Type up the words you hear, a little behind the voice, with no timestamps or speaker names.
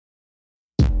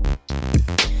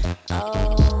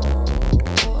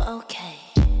Oh, okay.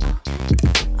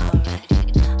 Alright,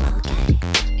 okay,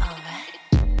 alright.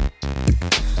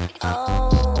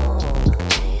 Oh,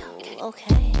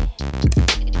 okay.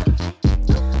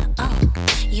 Oh,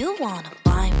 you wanna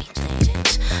buy me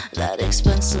things, that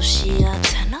expensive shit,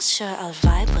 I'm not sure I'll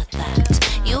vibe with that.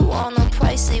 You want a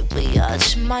pricey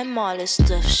biatch, my mall is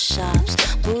thrift shops.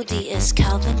 Booty is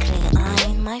Calvin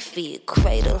Klein, my feet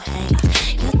cradle hangs.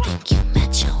 You think you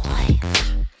met your wife?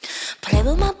 Play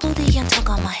with my booty and tug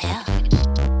on my hair.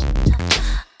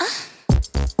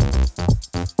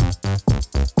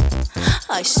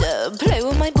 I said, play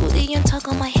with my booty and tug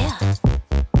on my hair.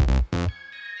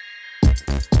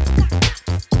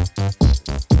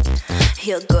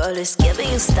 Your girl is giving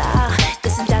you style.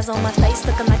 Got some dazzle on my face,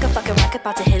 looking like a fucking rocket,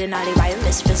 about to hit an alley right.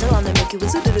 Miss Fizzle on the Mickey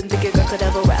Wizard. Didn't think a girl could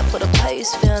ever rap with a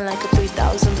pace. Feeling like a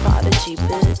 3000 prodigy,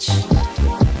 bitch.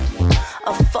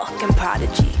 A fucking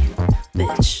prodigy,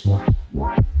 bitch.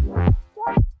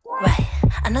 Right,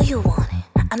 I know you want it.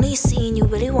 I know you see and you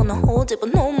really wanna hold it,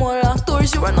 but no more locked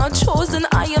doors. You are not chosen.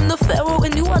 I am the pharaoh,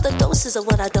 and you are the doses of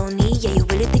what I don't need. Yeah, you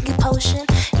really think you potion?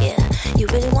 Yeah, you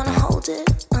really wanna hold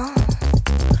it?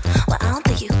 Well, I don't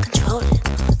think you control it.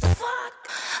 Fuck.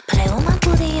 Play with my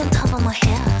booty and top of my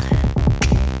hair.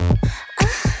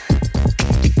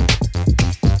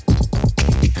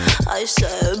 I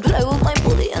said, play with my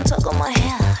booty and tug on my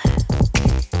hair.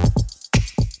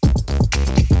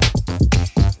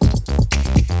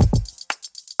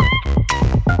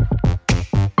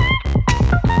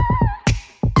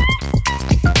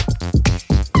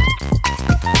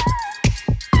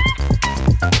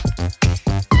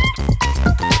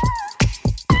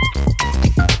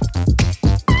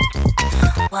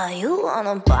 Why you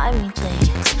wanna buy me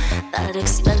things, that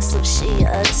expensive shit,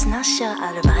 not sure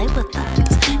I'll vibe with that.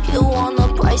 You want a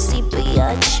pricey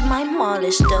bitch, my mall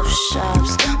is thrift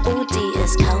shops. Booty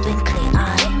is Calvin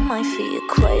Klein, my feet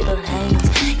cradle hangs.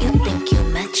 You think you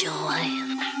met your wife?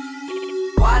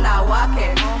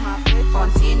 Wanawake,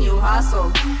 continue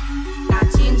hustle.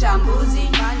 Nachinja mbuzi,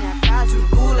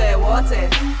 tukule wote.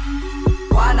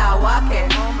 Wanawake,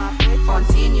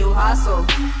 continue hustle.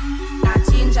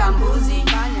 Nachinja mbuzi,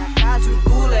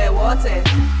 tukule wote.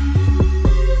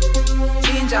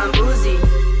 Chinja mbuzi,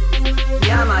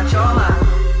 nyama choma,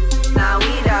 na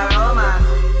weed aroma,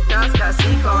 Tusker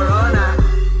si corona.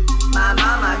 My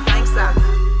mama gangsta,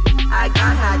 I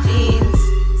got her jeans.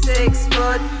 6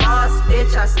 foot boss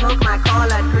bitch, I smoke my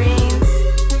collard greens.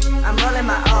 I'm rolling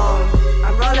my own,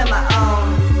 I'm rolling my own.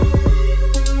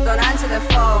 Don't answer the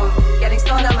phone, getting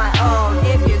stoned on my own.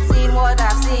 If you've seen what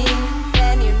I've seen,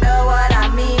 then you know what I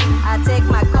mean. I take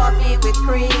my coffee with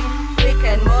cream, Rick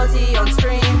and Morty on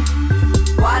stream.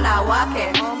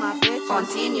 Wanawake,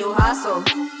 continue hustle.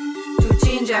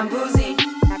 Tuchinje mbuzi,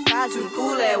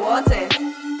 tukule wote.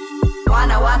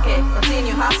 Wanawake,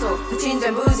 continue hustle.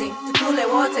 Tuchinje mbuzi, tukule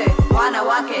wote.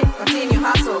 Wanawake, continue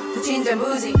hustle. Tuchinje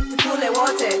mbuzi, tukule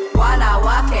wote.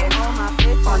 Wanawake,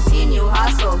 continue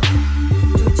hustle.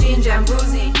 Tuchinje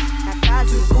mbuzi,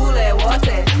 tukule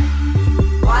wote.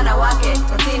 Wanawake,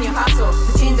 continue hustle.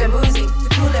 Tuchinje mbuzi,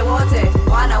 tukule wote.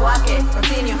 Wanawake,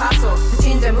 continue hustle.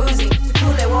 Tuchinje mbuzi,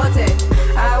 tukule wote.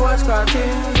 I watch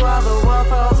cartoons while the world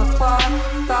falls apart.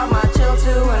 Got my chill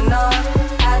to a nod.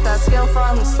 Had that skill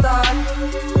from the start.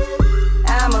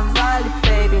 I'm a violent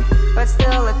baby, but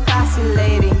still a classy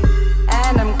lady.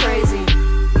 And I'm crazy,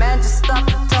 man, just stop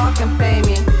the talk and pay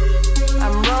me.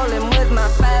 I'm rolling with my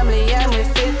family and we're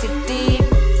 50 deep.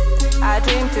 I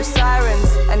dream through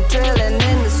sirens and drilling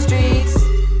in the streets.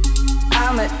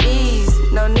 I'm at ease,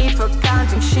 no need for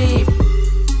counting sheep.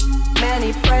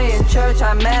 Many pray in church,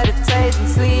 I meditate and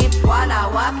sleep.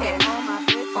 Wanawake,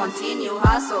 continue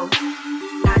hustle.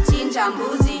 Nachinja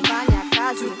mbuzi,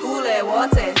 tukule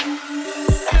wote.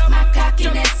 Suck my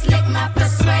cockiness, lick my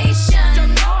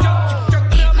persuasion.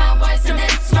 Eat my words and then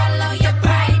swallow your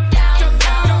pride down.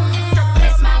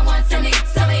 Place my wants and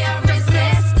needs over your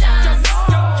resistance.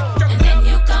 And then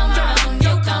you come around,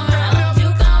 you come around, you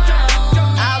come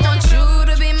around. I want you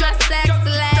to be my sex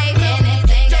slave.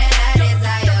 Anything that I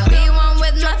desire. Be one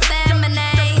with my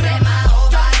feminine. Set my whole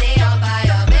body on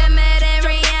fire. Been mad and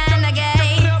Rihanna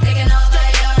gay. Taking over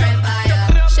your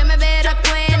empire. Show me better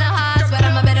queen of hearts, but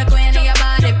I'm a better queen of your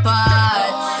body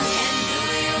parts. And do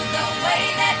you the way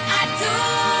that I do?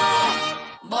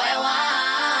 Boy, I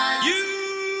want you.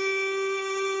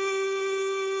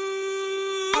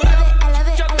 I love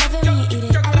it when you eat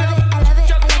it. I love it when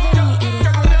you eat it.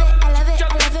 I love it when you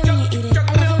eat it. I love it when you eat it.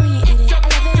 I love it when you eat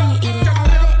it.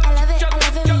 I love it when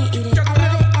you eat it. I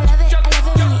love it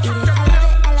when you eat it.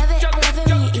 I love it when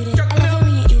you eat it. I love it when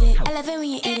you eat it. I love it when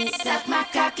you eat it. Suck my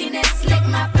cockiness, lick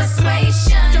my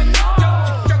persuasion.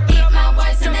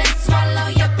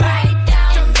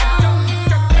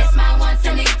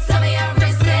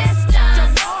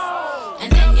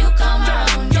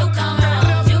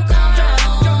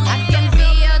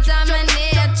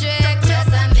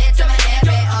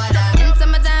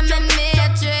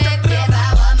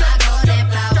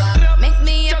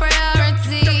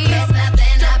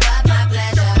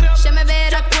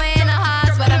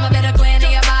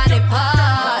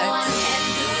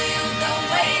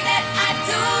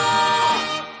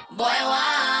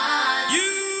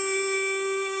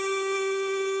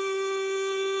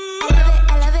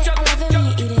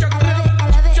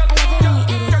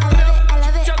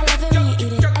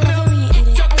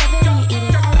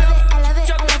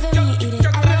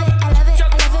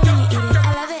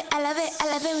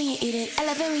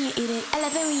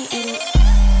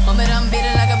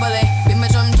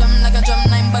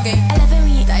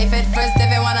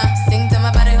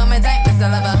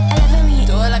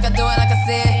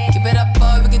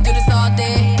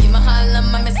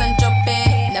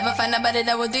 nobody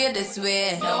that will do it this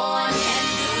way. No one can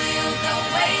do you the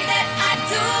way that I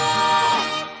do.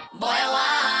 Boy, I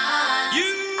want you.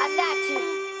 I got you.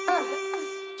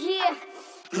 Yeah.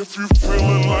 If you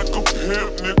feeling like a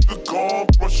pimp, nigga, gone,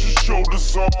 brush your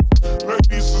shoulders off.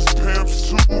 Ladies is pimps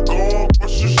too, gone,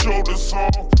 brush your shoulders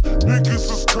off.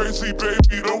 Niggas is crazy,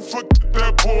 baby, don't forget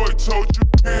that boy told you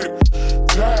can't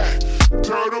die.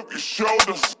 Turn up your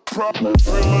shoulders. Probably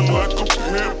feeling like a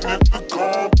pimp, nigga,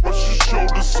 gone, brush your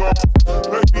shoulders off.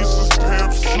 Ladies is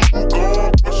pimps too,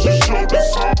 gone, brush your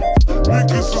shoulders off.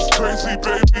 Niggas is crazy,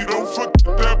 baby, don't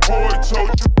forget that boy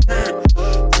told you can't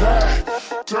die.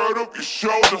 Turn up your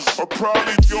shoulders. I'll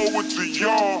probably go with the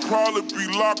yard. Probably be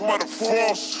locked by the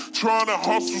force. Trying to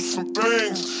hustle some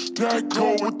things that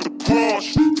go with the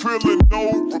Porsche. Feeling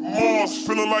no remorse.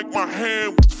 Feeling like my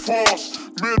hand was forced.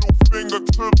 Middle finger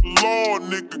to the law,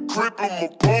 nigga, gripping my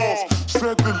balls.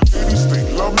 Said the ladies, they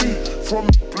love me. From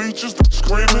the bleachers, they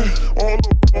screaming. All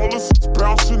the ballers is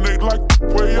bouncing, they like the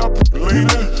way I be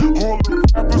leaning. All the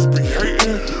rappers be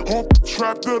hating on the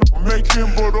trap that I'm making.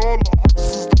 But all the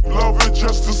hustlers, they love it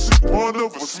just to see one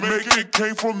of us make it.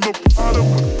 Came from the bottom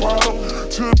of the bottom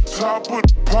to the top of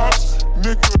the pops.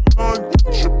 Nigga, London,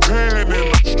 Japan, and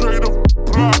I'm straight off the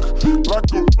block. Like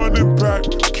a running back,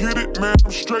 get it, man,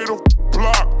 I'm straight off the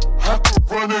block. I can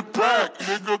run it back,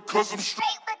 nigga, cause I'm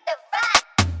straight with the rock.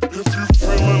 If you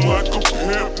feeling like a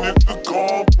pimp, nigga,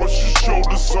 gone, brush your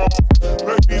shoulders off.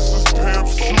 Ladies is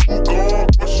pimps too, gone,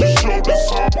 brush your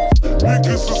shoulders off.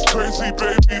 Niggas is crazy,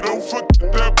 baby, don't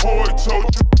forget that boy told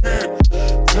you can't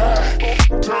die.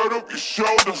 Turn up your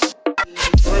shoulders.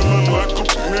 Feeling like a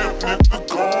pimp, nigga,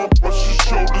 gone, brush your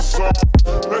shoulders off.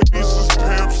 Ladies is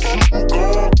pimps too,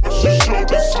 gone, brush your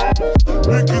shoulders off.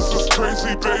 Niggas is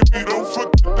crazy, baby, don't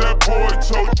forget that boy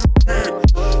told you can't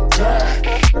die.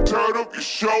 Turn up your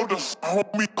shoulders.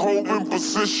 Homie cold in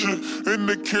position in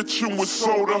the kitchen with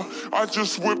soda. I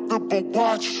just whipped up a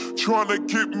watch, trying to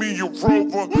get me a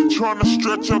Rover. Trying to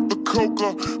stretch out the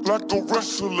coca like a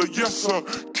wrestler, yes sir.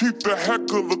 Keep the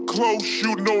heckler close,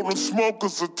 you know them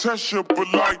smokers will test you.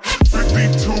 But like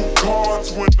 52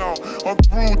 cards went out, I'm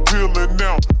through dealing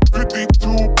now.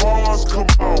 52 bars come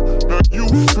out, now you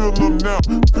feel them now.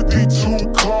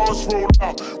 52 cars roll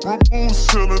out, remove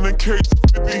ceiling in case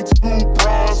 52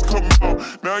 bras come out.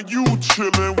 Now you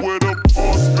chillin' with a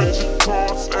boss, bitch your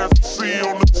cards as I see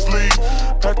on the sleeve.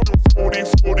 At the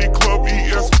 40-40 club,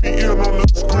 ESPN on the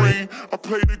screen. I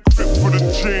play the grip for the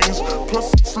jeans,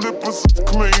 plus the slippers is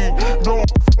clean. No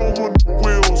chrome on the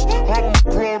wheels, I'm a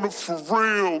grown-up for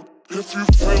real. If you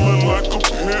feeling like a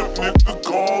pimp, nigga,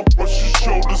 gone, brush your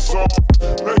shoulders off.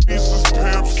 Ladies is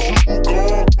pimps too,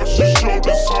 gone, brush your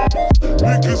shoulders off.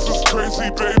 Niggas is crazy,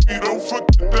 baby, don't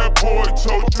forget that boy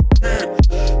told you can't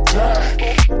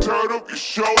die. Turn up your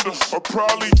shoulders. I'm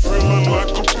probably feeling like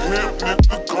a pimp,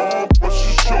 nigga, gone, brush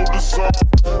your shoulders off.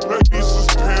 Ladies is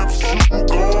pimps too,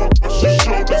 gone, brush your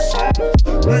shoulders off.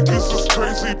 Niggas is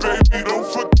crazy, baby, don't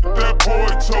forget that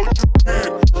boy told you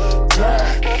can't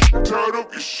die. Turn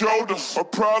up your shoulders. I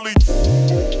probably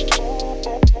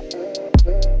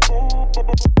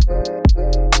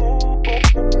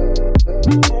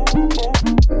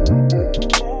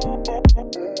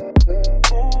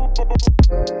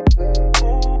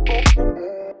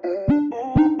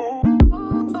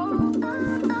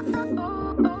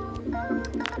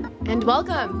And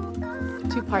welcome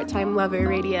to Part-Time Lover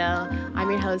Radio. I'm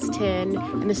your host, Tin,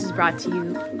 and this is brought to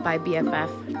you by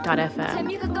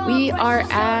BFF.FM. We are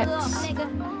at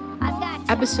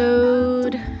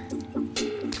episode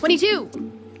 22.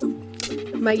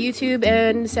 My YouTube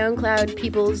and SoundCloud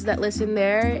peoples that listen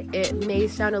there, it may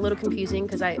sound a little confusing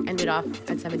because I ended off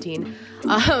at 17.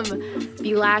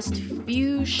 The last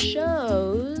few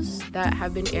shows that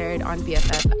have been aired on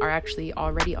BFF are actually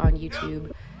already on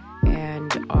YouTube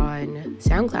and on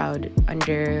SoundCloud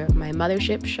under my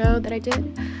Mothership show that I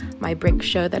did, my Brick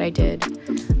show that I did,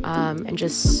 and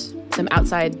just some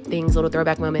outside things, little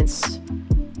throwback moments.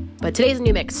 But today's a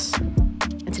new mix,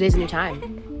 and today's a new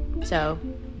time. So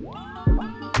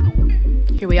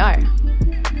here we are.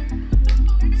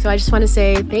 So I just want to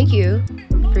say thank you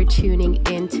for tuning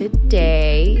in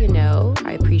today. You know,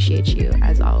 I appreciate you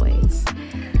as always.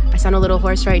 I sound a little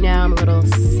hoarse right now. I'm a little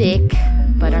sick,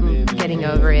 but I'm getting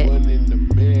over it.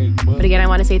 But again, I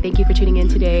want to say thank you for tuning in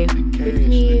today with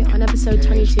me on episode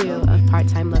 22 of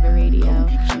Part-Time Lover Radio.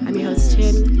 I'm your host,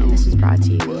 Tin, and this is brought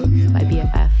to you by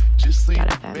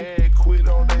BFF.FM. Quit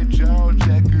on that jaw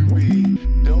jackery.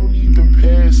 Don't even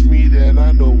pass me that,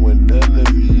 I don't want none of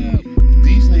it.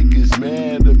 These niggas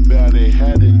mad about it,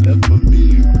 had enough of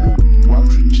it.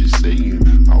 Watch what you're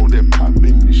saying, all that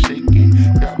popping and shaking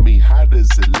got me hot as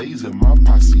a laser. My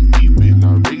posse deep in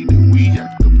our raiding, we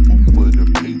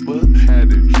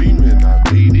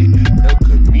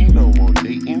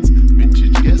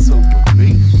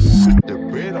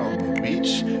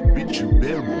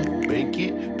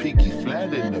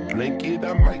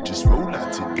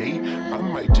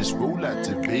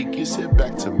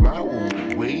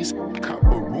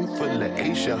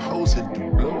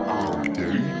blow all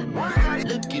day.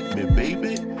 Look at me,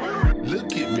 baby.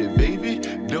 Look at me, baby.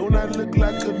 Don't I look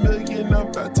like a million? I'm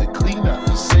about to clean out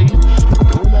the safe.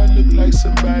 Don't I look like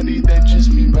somebody that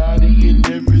just be bodying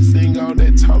everything? All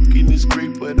that talking is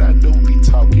great, but I don't be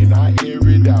talking. I air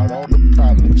it out, all the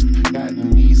problems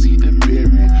gotten easy to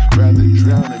bury. Rather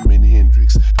drown him in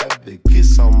Hendrix. Rather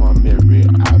kiss on my Mary.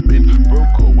 I've been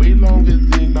broke way longer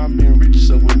than I've been rich,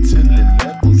 so until it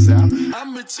levels out,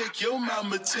 I'ma take your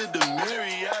mama to the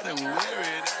Marriott and wear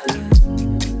it out.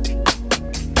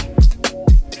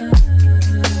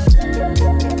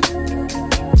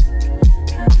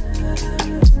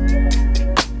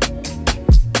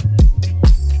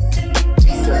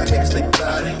 Niggas think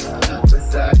about it.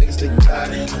 West side niggas think about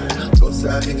it. Both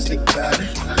side niggas think about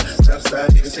it. South side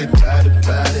niggas think about it.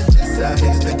 East side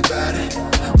niggas think about it.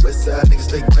 West side niggas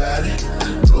think about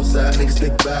it. Both side niggas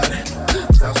think about it.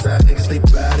 South side niggas think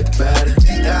about it.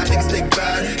 T.I. niggas think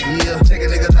about it. Yeah, take a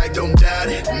nigga like don't doubt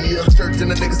it. Yeah, church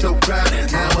and the niggas so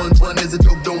crowded. 911 is a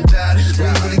joke, don't doubt it. We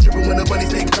ain't really tripping when the money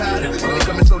stay crowded. When they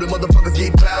come and so the motherfuckers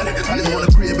get crowded. I just want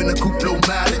a crib in a coupe, no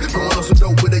mileage. Going on some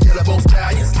dope with a yellow bone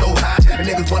stallion. So high, and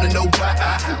niggas wanna know why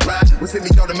I ride with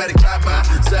semi-automatic by my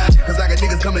side. Cause I got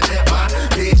niggas coming at my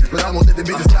head, but I won't let the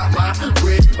bitches stop my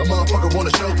bread. A motherfucker wanna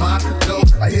show my dough.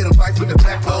 I hit them fights with the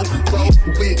back flow.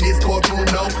 Witness, courtroom,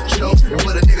 no show. And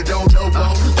what a nigga don't know, go.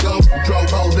 Drove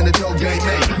hoes in the dope game,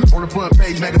 mate. On the front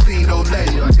page, magazine, no lay.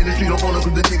 In the street, don't wanna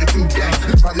cause the nigga too gay.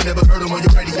 Probably never heard him on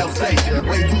your radio station.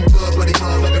 Way too good, but he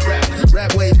motherfucking rap. Rap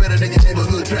way better than your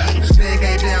neighborhood trap. Stand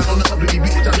game down on the upper beat.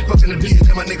 Try to fucking the beat,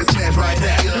 and my niggas smash right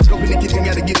now. Go in the kitchen,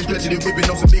 gotta get it stretching and whipping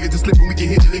on some niggas to slip when we can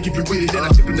hit the link if you with it. Then I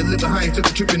tip in the liver, I ain't took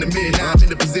a trip in a minute. Now I'm in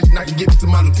the position I can give it to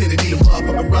my lieutenant. Need a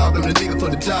motherfucker rob them, the nigga for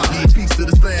the job. Peace to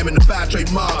the slam and the 5-tray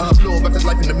mob. Flow about this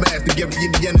life in the mask. Together,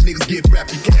 Indiana niggas get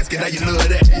wrapped your casket. How you love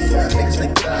that? East side niggas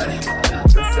think about it.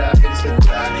 West side niggas think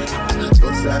about it.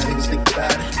 Both side niggas think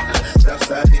about it. South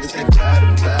side niggas think about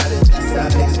it. East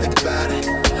side niggas think about it.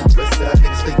 West side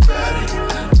niggas think about it.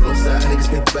 Both side niggas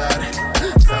think about it.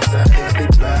 South side niggas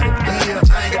think about it. Yeah,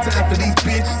 I ain't got time for these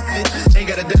bitches. Ain't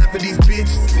got a dime for these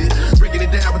bitches. Breaking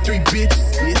it down with 3 bitches.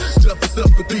 Stuff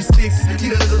for 3 sticks.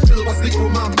 Eat under the pillow, I sleep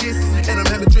with my miss. And I'm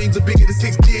having dreams of bigger than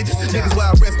 6 digits. Niggas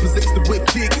wild rest possess the whip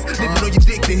kicks. Living on your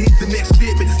dick, then hit the next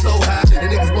shit. Bitch, it's so high.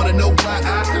 And niggas wanna know why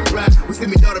I ride with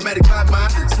semi-automatic by my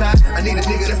side. I need a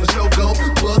nigga that's for show go.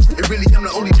 Bust. It really, I'm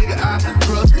the only nigga I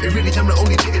trust. It really, I'm the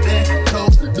only nigga that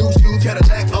cold. New shoes,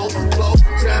 Cadillac, old flow.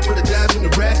 Time for the dives in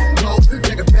the rack. Low.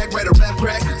 Jack a pack, right a rap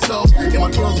crack. So, in my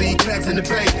clothes, lead cracks in the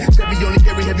bank. Heavy only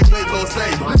carry heavy weight, low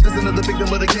safe. There's another victim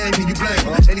of the game, can you blame?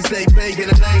 And he say fake, and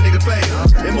the name nigga fake.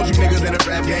 Emotion niggas in the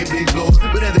rap game, big blow.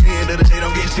 But at the end of the day,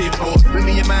 don't get shit for. But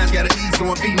me and mine's gotta eat, so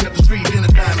I'm beating up the street in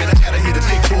the time, and I gotta hit a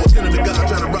big four. Telling the God,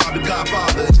 trying to rob the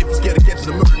Godfather. If you're scared of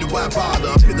catching the murder, why bother?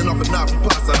 I'm peeling off a knock from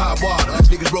pots of hot water.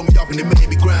 Niggas roll me off and they made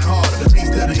me grind harder. Peace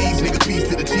to the east, nigga, peace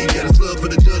to the chief. Got a slug for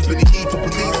the judge, been the heat for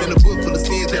police. And a book full of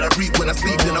sins that I read when I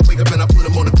sleep. Then I wake up and I put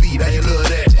them on the beat. How you love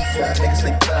that? East side niggas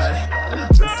think about it.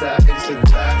 West side niggas think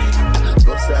about it.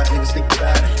 Both side niggas think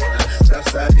about it. South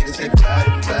side niggas think about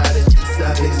it. East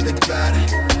side niggas think about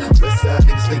it. West side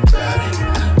niggas think about it.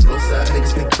 Both side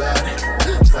niggas think about it.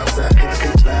 South side niggas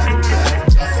think about it.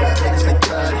 East side niggas think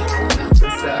about it.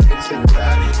 West side niggas think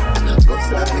about it. Both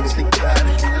side niggas think about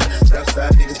it. South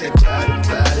side niggas think about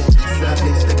it. East side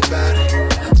niggas think about it.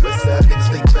 West side niggas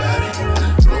think about it.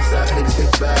 Both side niggas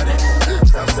think about it.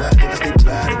 South side niggas think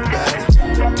about it.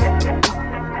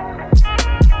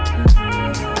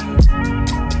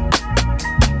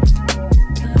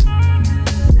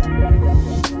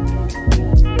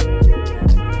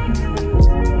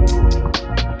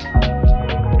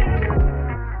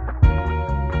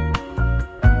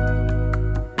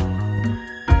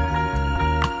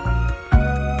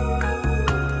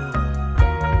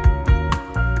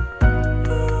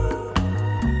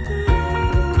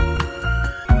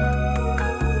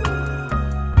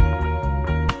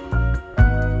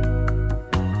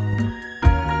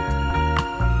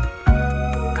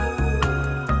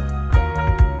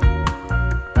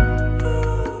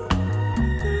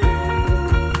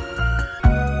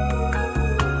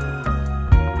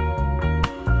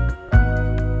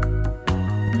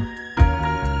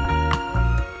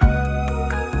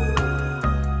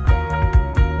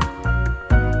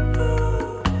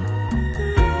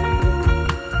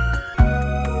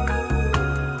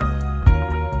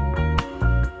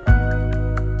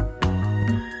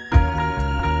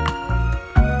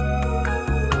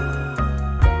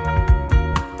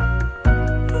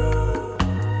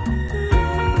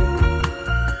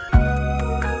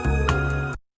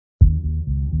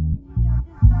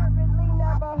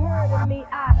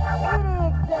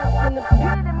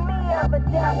 never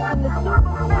doubt in the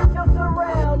superficial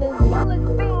surroundings. Bullets,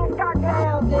 fiends,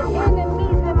 cockhounds, and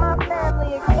enemies in my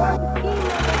family. A close scheme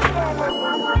and family.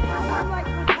 I'm like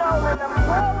the stolen. I'm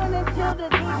growing until the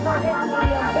deep are in me.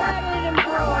 I'm battered and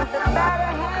bruised. The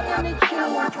batter having to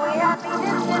choose. We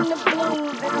happiness in the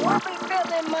blues. And we'll be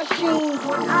filling my shoes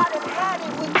when I done had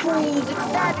it with crews.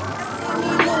 Ecstatic to see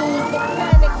me lose. But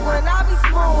panic when I be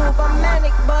smooth. I'm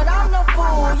manic, but I'm no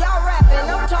fool. Y'all rapping,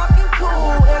 I'm talking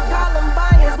cool. And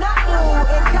Columbine is not new.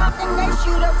 In Compton, they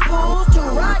shoot up schools. To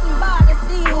riding by to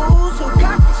see who's who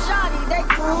got the shotty. They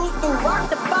cruise through rock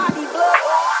the body blood.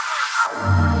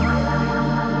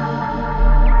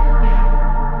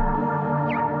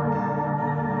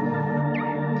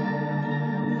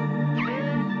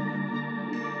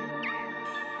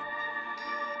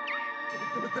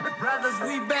 Brothers,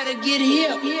 we better get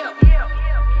hip.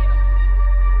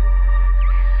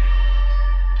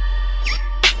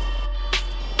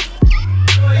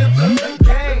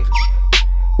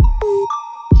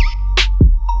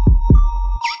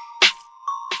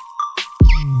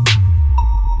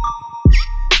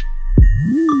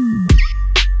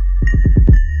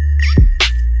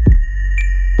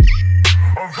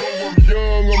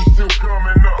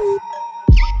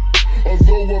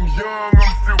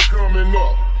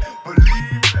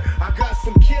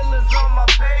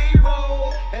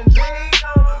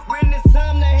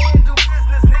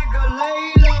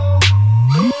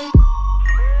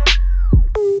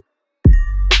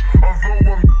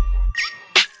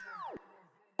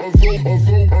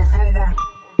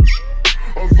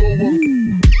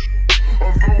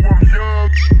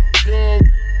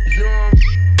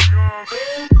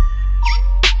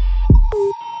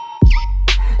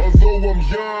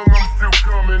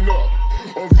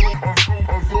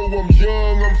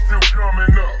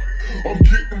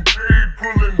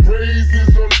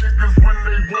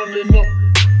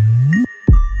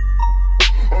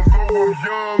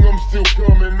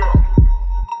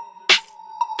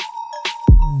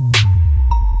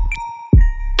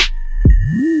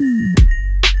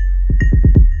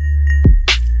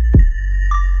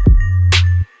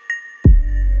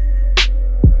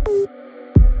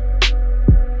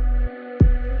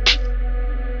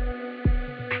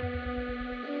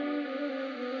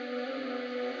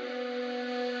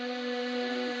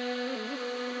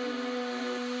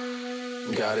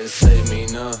 Gotta save me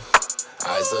now.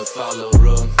 Eyes that follow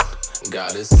road.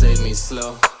 Gotta save me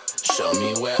slow. Show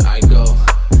me where I go.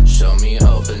 Show me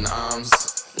open arms.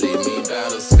 Leave me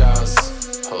battle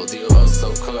scars. Hold you oh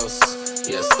so close.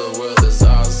 Yes, the world is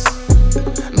ours.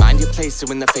 Mind your place,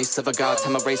 you're in the face of a god.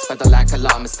 Time erased by the lack of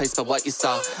law, misplaced by what you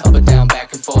saw. Up and down,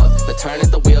 back and forth. The turn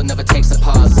of the wheel never takes a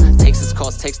pause. Takes its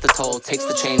course, takes the toll, takes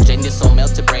the change in your soul.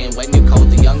 Melts your brain when you're cold.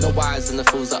 The young are wise and the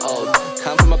fools are old.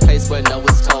 Come from a place where no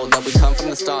one's told that we come from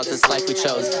the start, this life we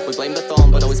chose. We blame the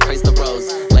thorn, but always praise the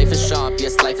rose. Life is sharp,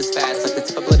 yes, life is fast. Like the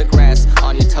tip of blade of grass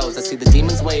on your toes. I see the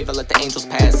demons wave, I let the angels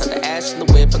pass. Like the ash and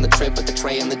the whip on the trip with the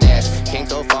tray and the dash. Can't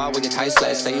go far when your tires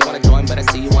slash. Say you wanna join, but I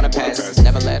see you wanna pass.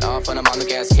 Never let off when I'm on the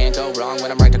gas. Can't go wrong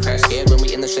when I'm right to crash. Scared when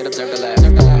we in the shit, observe the laugh.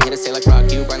 I'm here to stay like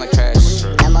rock, you burn like trash.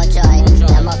 No more joy,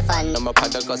 no more fun. No more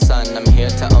prodigal son, I'm here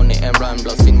to own it and run.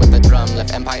 Blow scene with the drum,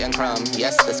 left empire and crumb.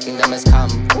 Yes, this kingdom has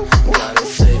come. Gotta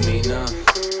save me now.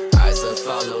 Eyes that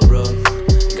follow road.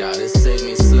 Gotta save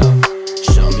me slow.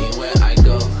 Show me where I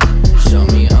go. Show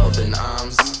me open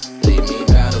arms. Leave me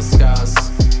battle scars.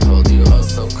 Hold you oh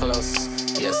so close.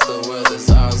 Yes, the world is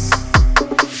ours.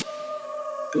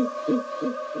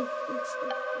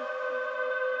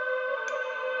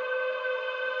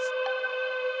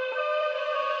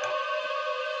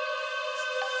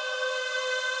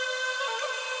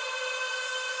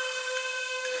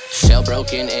 Shell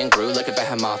broken and grew like a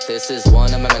behemoth. This is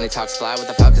one of my many talks. Fly with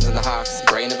the falcons and the hawks.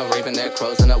 Brain of a raven, there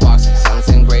crows and it walks. Songs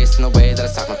and grace in the way that I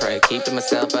stalk my prey. Keep to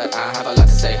myself, but I have a lot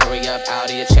to say. Hurry up, out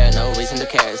of your chair, no reason to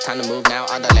care. It's time to move now,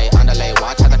 underlay.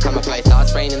 Watch how they come and play.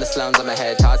 Thoughts rain in the slums of my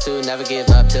head. Taught to never give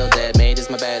up till dead. Made is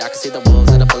my bed. I can see the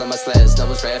wolves that are pulling my sleds. Snow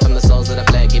was red from the souls that I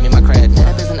bled. Give me my cred. Fed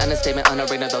up is an understatement.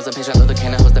 Unarena those impatient. Luther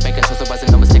King, who's the bacon. Shows there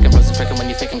wasn't no mistaken. Frozen tricking when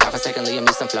you faking. God forsakenly, I'm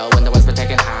using flow. When the ones were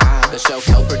taken high. The show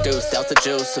co-produced. Delta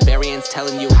juice. Variants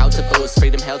telling you how to boost.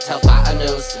 Freedom held tell by a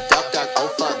news. Duck, oh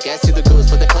fuck, guess you the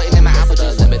goose. What they putting in my apple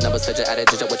juice. Limit numbers, fidget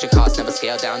attitude, what you cost. Never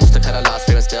scale down just to cut a loss.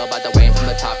 Fearing still by the way from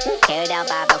the top. Carried out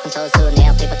by broken souls who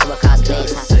nail people to a cross,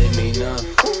 please. Gotta save me now.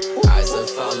 Eyes that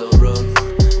follow road.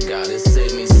 Gotta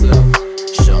save me slow.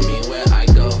 Show me where I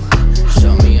go.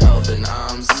 Show me open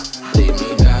arms. Leave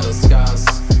me battle scars.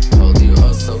 Hold you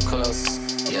oh so close.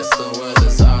 Yes, the world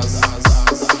is ours.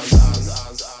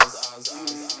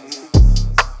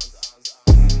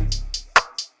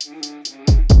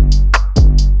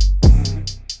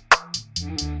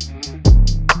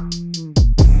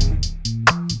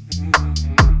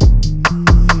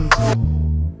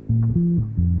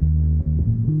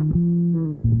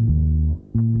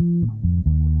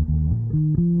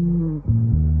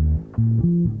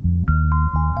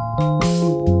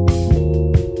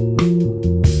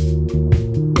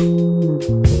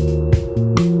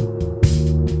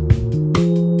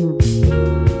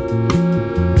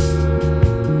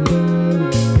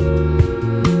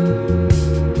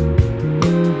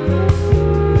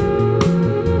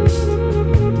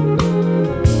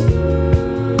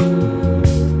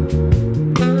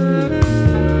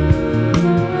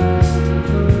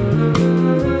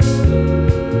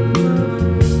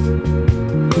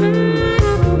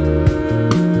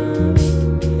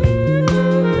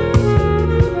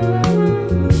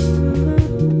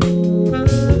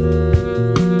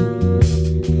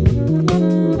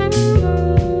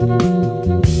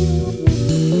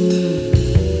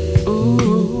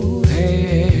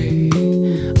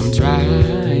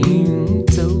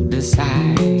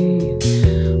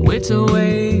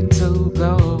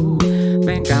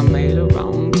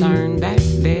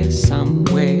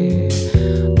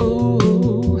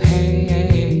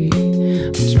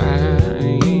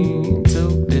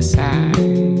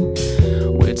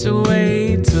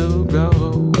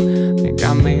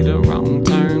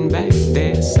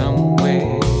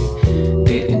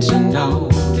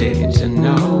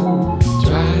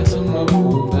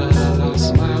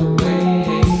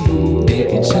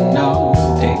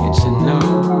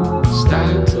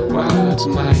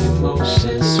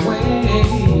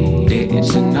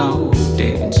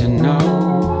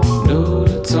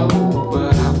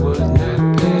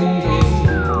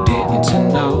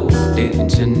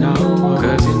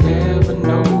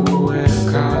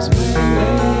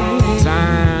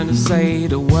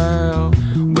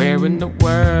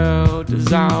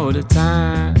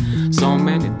 mind. So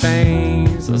many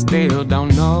things I still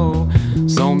don't know.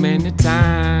 So many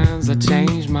times I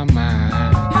changed my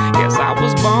mind. Yes, I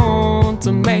was born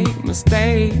to make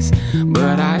mistakes,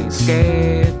 but I ain't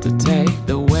scared to take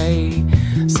the way.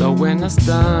 So when I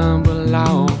stumble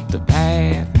off the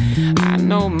path, I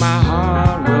know my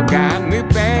heart will guide me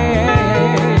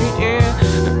back.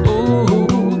 Yeah,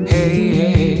 ooh,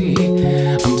 hey,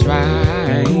 I'm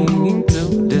trying to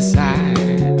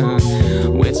decide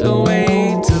which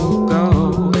way to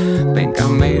go. Think I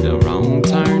made a wrong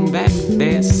turn back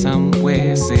there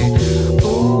somewhere. Say,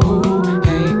 ooh,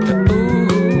 hey,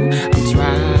 ooh, I'm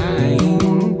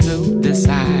trying to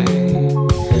decide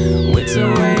which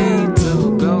way to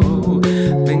go.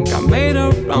 Think I made a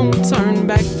wrong turn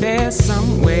back there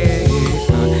somewhere.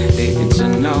 Didn't you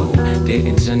know?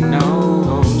 Didn't you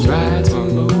know? Tried to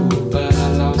move, but I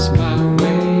lost my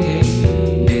way.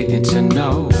 Didn't you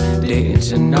know? Didn't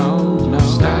you know? No,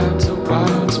 stop to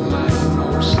watch my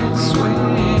emotions sway.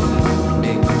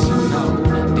 Didn't you know?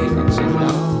 Didn't you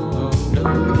know? No,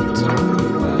 told me,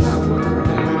 but I wouldn't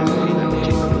let it.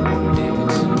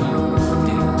 Didn't you know?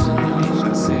 Didn't you know?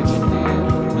 I said you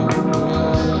never know.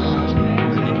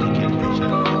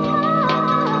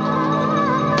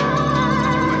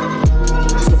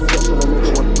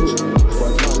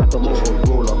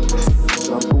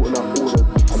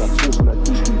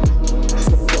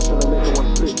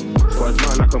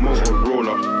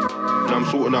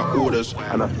 Orders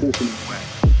and I open.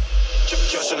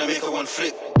 Just trying to make a one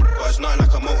flip, but it's not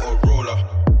like a Motorola.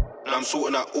 Now I'm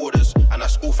sorting out orders and I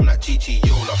school from that TT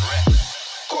Yola.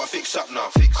 Gotta fix up now,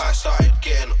 I started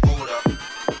getting older.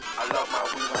 I love my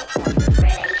weed,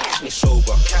 catch me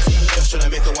sober. Just trying to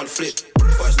make a one flip,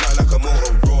 but it's not like a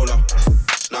Motorola.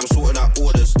 Now I'm sorting out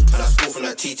orders and I school from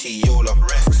that TT Yola.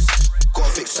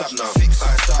 Gotta fix up now,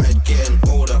 I started getting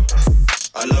older.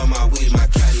 I love my weed, my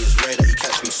caddy is rare that he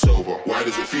catch me sober. Why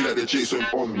does it feel like they're Jason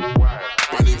on me?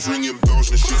 My name's ringing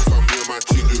bells in the streets, but me and my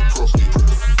team do it properly.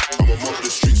 I'm a mob the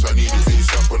streets, I need it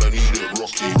ASAP and I need it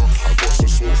rocky. I got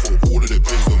some smoke for all of the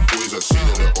pagan boys I seen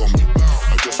and they're on me.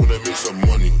 I just wanna make some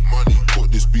money, put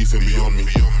this beef in beyond me.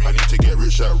 I need to get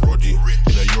rich like Roddy,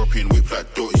 in a European whip like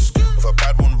Dotty. With a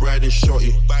bad one riding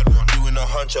shorty, doing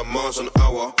 100 miles an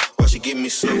hour, but she give me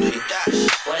slowly.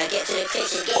 When I get to the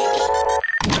kitchen, get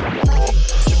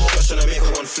Just trying to make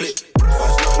a one flip, but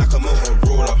it's not like a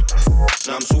Motorola.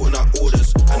 Now I'm sorting out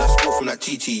orders and I school from that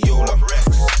TT Yola.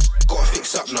 Gotta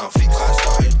fix up now, I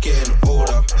started getting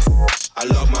older. I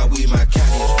love my weed, my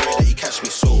caddy is rare that he catch me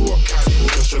sober.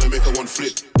 Just trying to make a one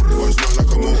flip, but it's not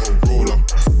like a Motorola.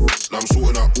 Now I'm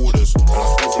sorting out orders and I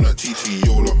school from that TT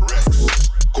Yola.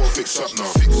 Gotta fix up now,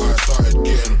 I started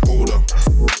getting older.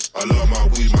 I love my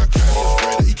weed, my caddy is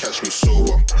rare that he catch me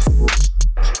sober.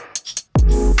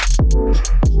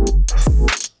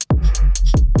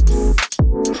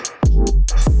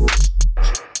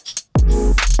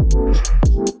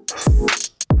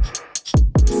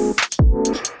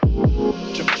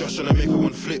 Just trying to make a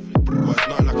one flip, but it's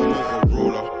not like a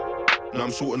Motorola. Now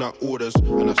I'm sorting out orders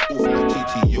and I school from that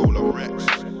TT Yola.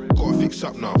 Gotta fix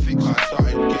up now, I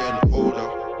started getting older.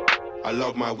 I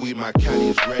love my weed, my caddy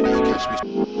is rare that he catch me.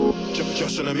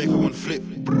 Just trying to make a one flip,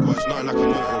 but it's not like a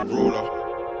Motorola.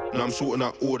 Now I'm sorting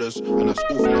out orders and I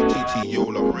school from that TT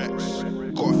Yola.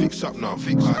 Gotta fix up now, I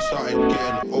started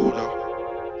getting older.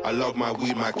 I love my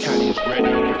weed, my caddy is rare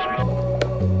that he catch me.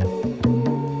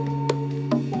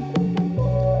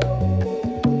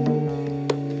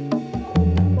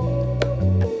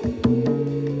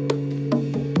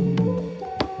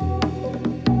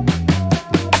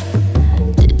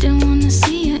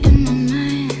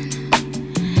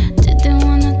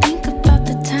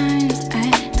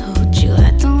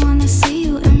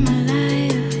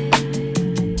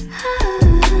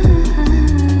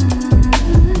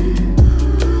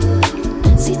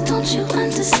 See, don't you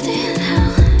understand how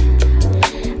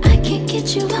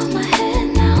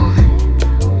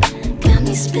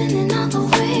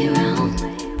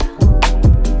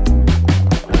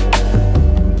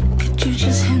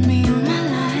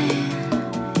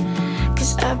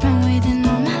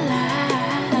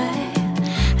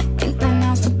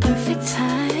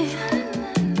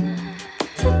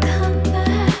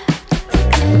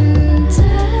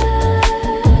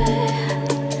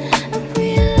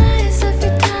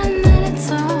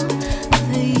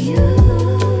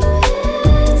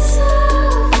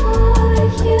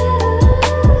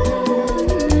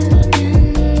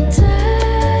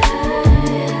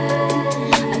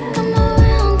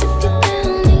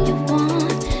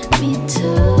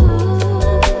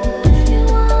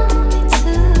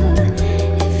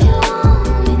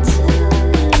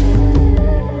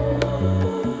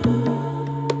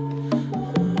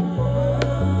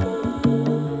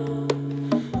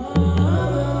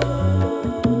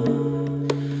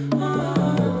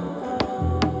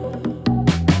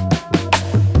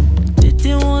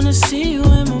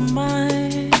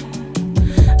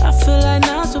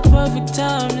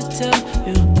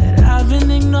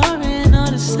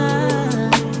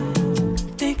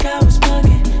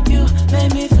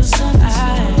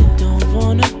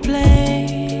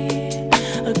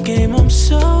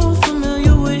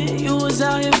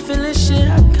feeling shit,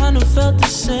 I kinda felt the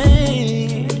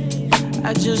same.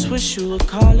 I just wish you would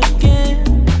call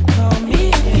again. Call me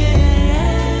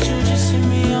again. You just hit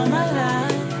me on my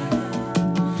line.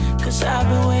 Cause I've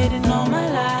been waiting all my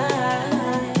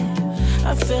life.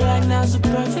 I feel like now's the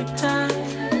perfect time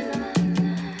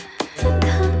to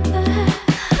come back.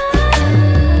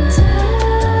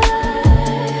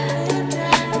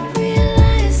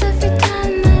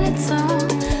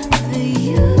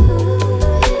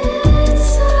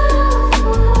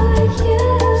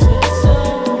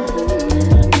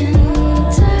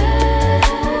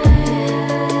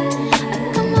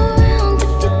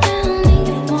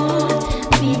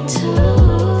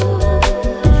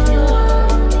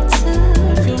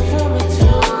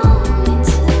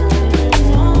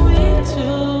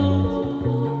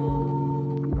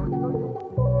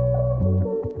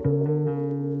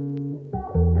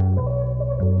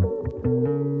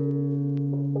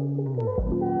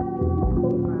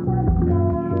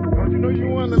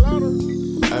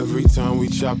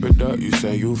 Chop it up, you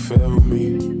say you feel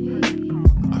me.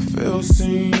 I feel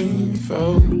seen,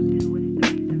 felt.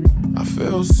 I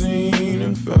feel seen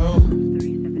and felt.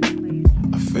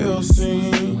 I feel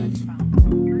seen.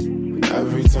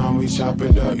 Every time we chop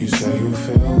it up, you say you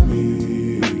feel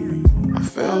me. I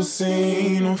feel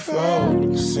seen and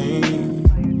felt seen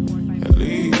at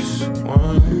least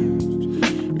once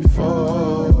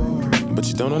before. But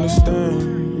you don't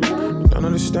understand, you don't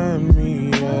understand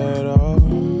me at all.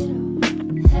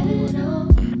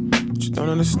 Don't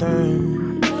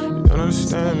understand, you don't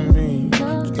understand me,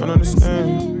 you don't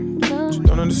understand, you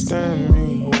don't understand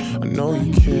me. I know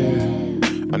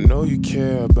you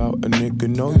care about a nigga,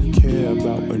 know you care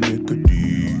about a nigga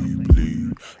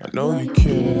deeply. I know you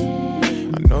care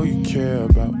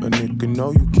about a nigga,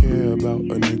 know you care about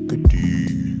a nigga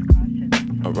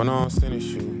deep. I run on, finish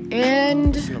you.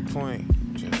 And point.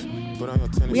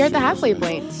 we are at the halfway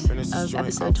point of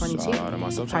episode 22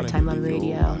 of Part-Time Love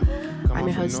Radio. I'm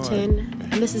your host, Tin,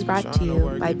 and this is brought to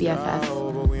you by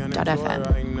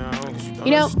BFF.FM.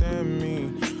 You know,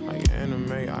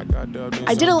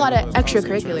 I did a lot of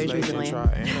extracurriculars recently,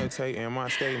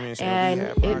 and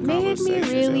it made me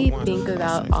really think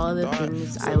about all the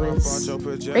things I was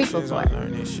grateful for.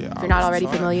 If you're not already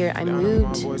familiar, I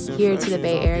moved here to the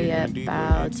Bay Area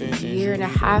about a year and a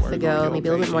half ago, maybe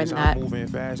a little bit more than that.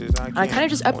 I kind of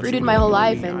just uprooted my whole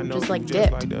life and just like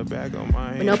dipped.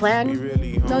 With no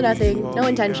plan, no nothing, no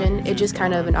intention. It just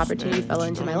kind of an opportunity fell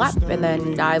into my lap, and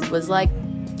then I was like,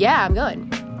 yeah, I'm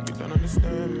going.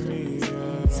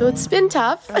 So it's been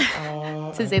tough,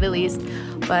 to say the least,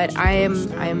 but I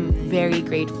am very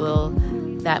grateful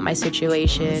that my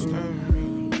situation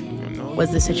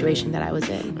was the situation that I was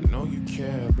in.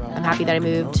 I'm happy that I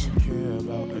moved,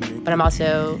 but I'm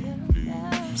also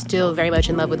still very much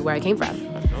in love with where I came from.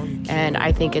 And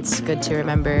I think it's good to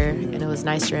remember, and it was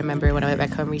nice to remember when I went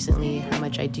back home recently, how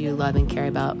much I do love and care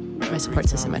about my support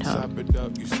system at home.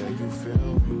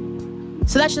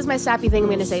 So that's just my sappy thing I'm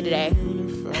going to say today.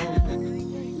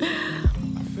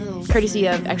 Courtesy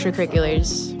of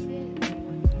extracurriculars.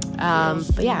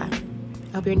 But yeah, I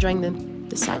hope you're enjoying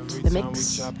the set, the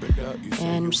mix.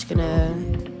 And I'm just going to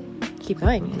keep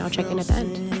going, and I'll check in at the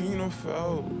end.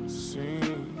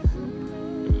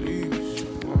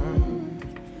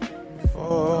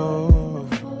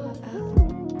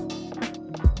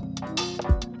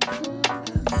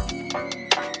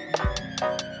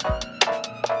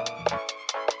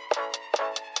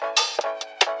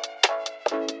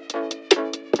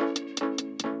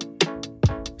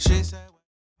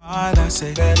 I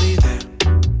say, barely there.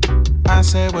 I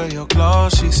say, where your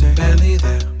clothes? She say, barely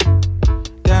there.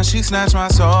 Damn, she snatched my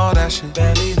soul, that shit,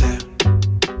 barely there.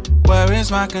 Where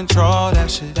is my control? That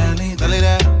shit, barely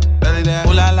there. Belly there.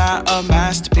 Ooh la la, a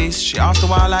masterpiece. She off the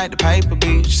wall like the paper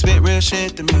beat. She spit real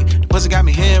shit to me. The pussy got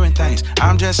me hearing things.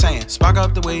 I'm just saying, spark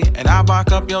up the weed and I'll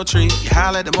bark up your tree. You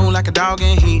howl at the moon like a dog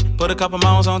in heat. Put a couple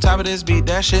moans on top of this beat.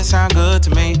 That shit sound good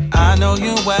to me. I know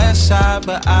you west side,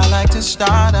 but I like to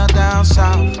start out down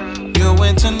south. You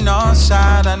went to north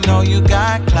side, I know you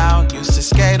got clout. Used to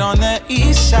skate on the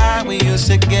east side, we used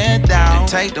to get down and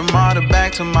take the martyr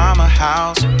back to mama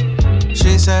house.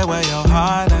 She said, where your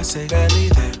heart? I say, barely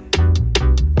there.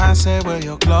 I say, where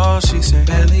your clothes? She said,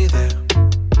 barely there.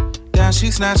 Damn,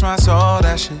 she snatched my soul,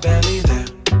 that shit, barely there.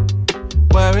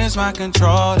 Where is my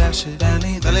control? That shit,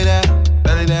 barely there.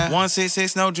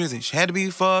 166, no drizzy. She had to be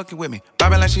fucking with me.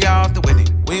 Bobbing like she off the Whitney.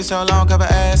 We so long, cover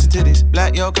ass and titties.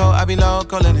 Black Yoko, I be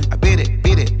loco linen. I beat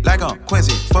it, like on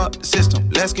Quincy. Fuck the system,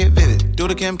 let's get vivid. Do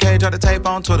the Kim K, drop the tape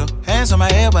on Twitter. Hands on my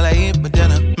head while I eat my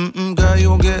dinner. girl, you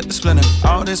won't get the splinter.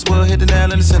 All this will hit the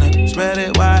nail in the center. Spread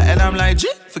it wide, and I'm like, G,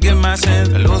 forgive my sins.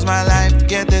 I lose my life to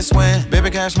get this win. Baby,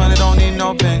 cash money, don't need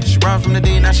no pen. She run from the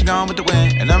D, now she gone with the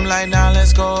wind. And I'm like, now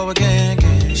let's go again.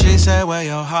 She said, where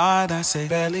your heart? I say,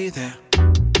 barely there.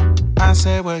 I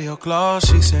say, where your clothes?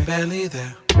 She said, barely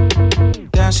there.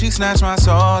 Damn, she snatched my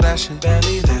soul, that shit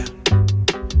barely there.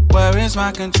 Where is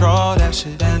my control? That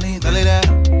shit barely there. Belly there,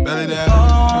 belly there.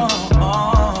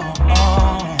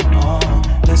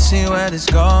 Let's see where this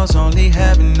goes. Only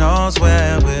heaven knows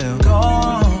where we'll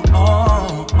go.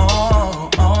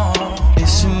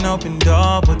 It's an open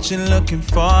door, but you're looking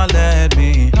for. Let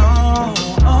me know.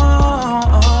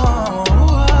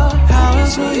 How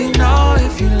else will you know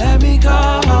if you let me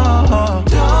go?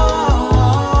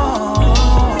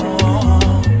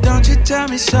 Don't you tell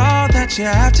me so that you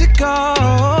have to go.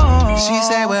 She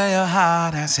say, where your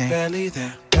heart? I say, barely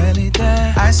there, barely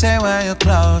there. I say, where your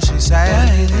clothes? She say,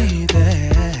 barely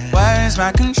there. Where is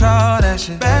my control? That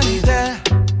shit barely there.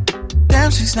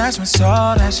 Damn, she snatched my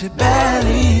soul. That shit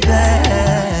barely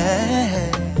there.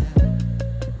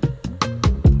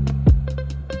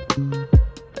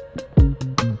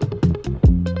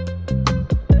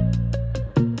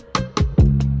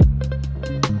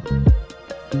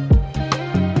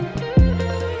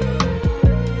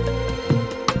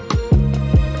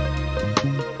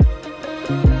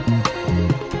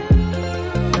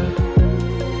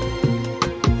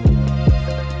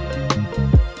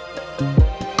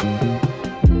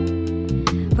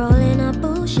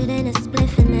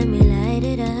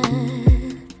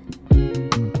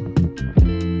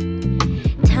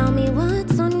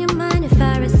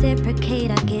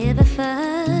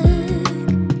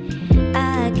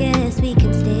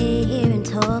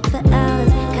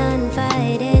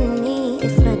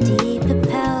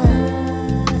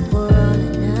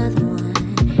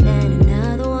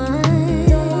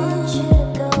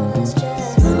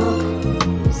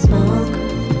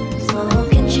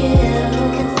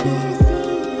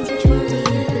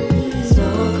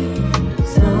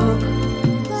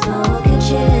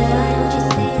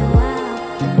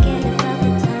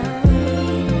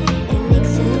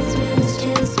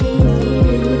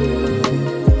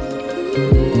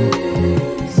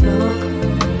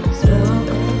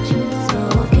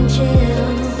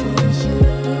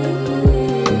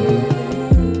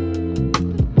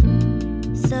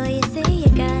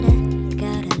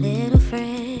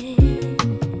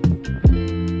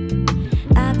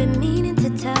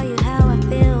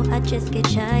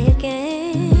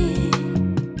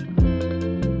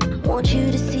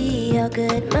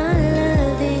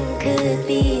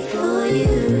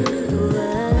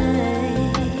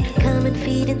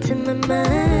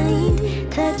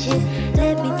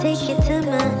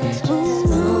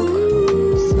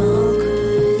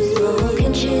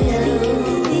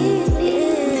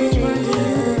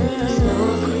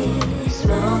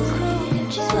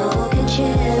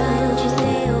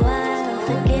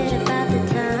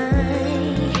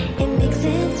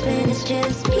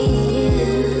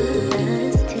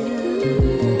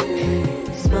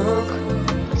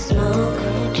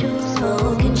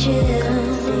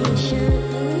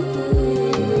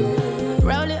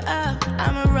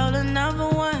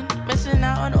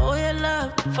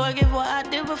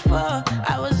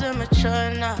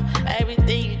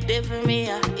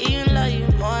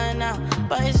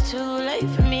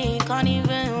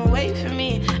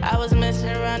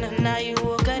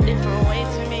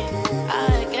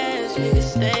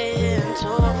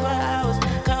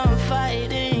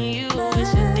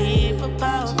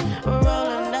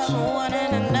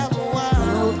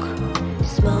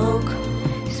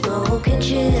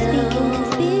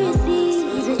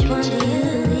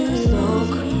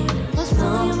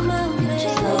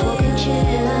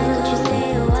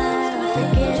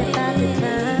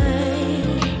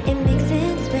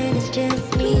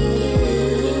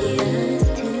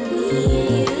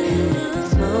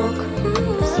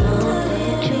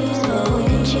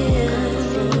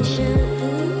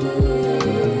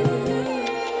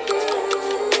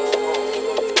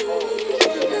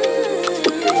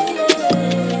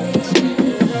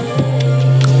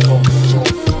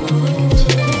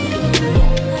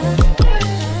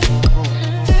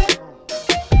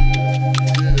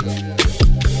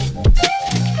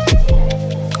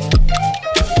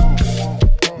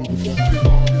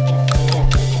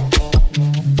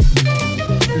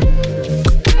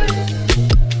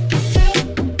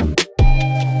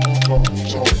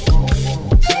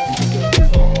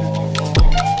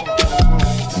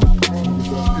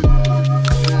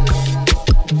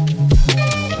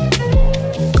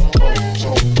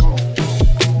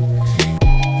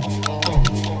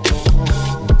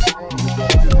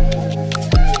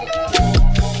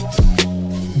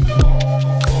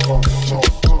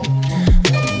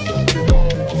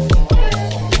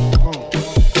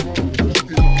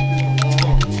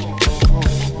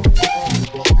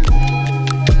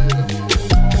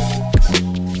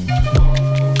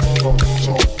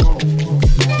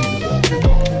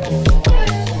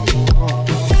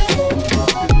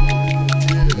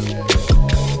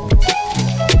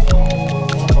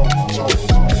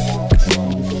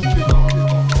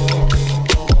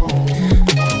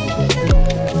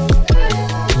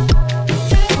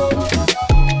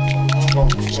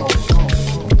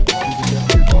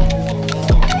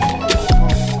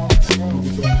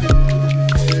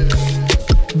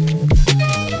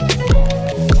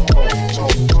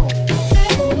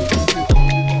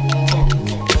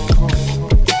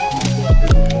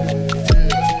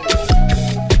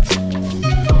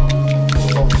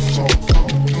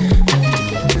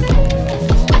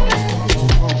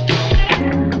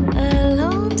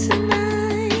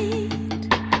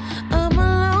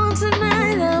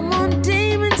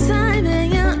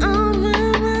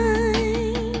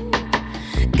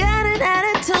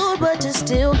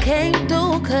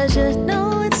 should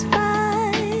know it's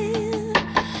fine.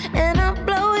 And I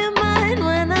blow your mind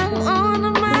when I'm on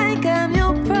the mic. I'm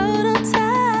your prototype.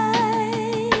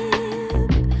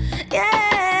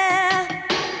 Yeah.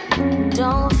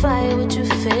 Don't fight what you're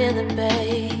feeling,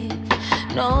 babe.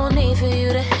 No need for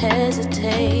you to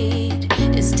hesitate.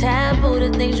 It's taboo the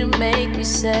things you make me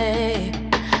say.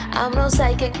 I'm no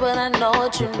psychic, but I know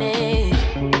what you need.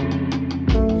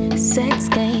 Sex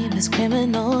game is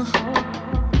criminal.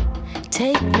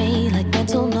 Take me like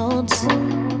mental notes.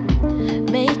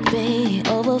 Make me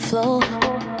overflow.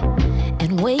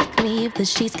 And wake me if the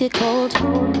sheets get cold.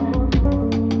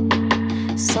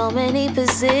 So many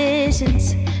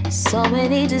positions, so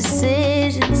many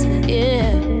decisions,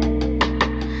 yeah.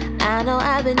 I know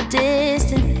I've been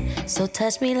distant, so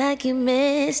touch me like you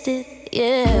missed it,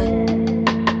 yeah.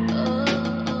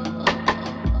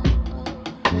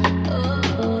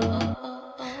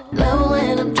 Love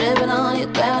when I'm dripping on you,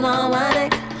 grabbing on my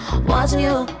neck. Watching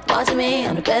you, watching me,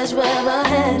 I'm the best you ever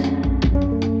had.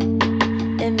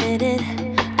 Admit it,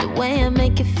 the way I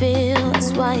make you feel,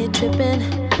 that's why you're tripping.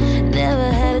 Never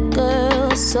had a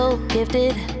girl so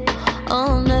gifted,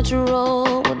 all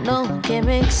natural with no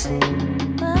gimmicks.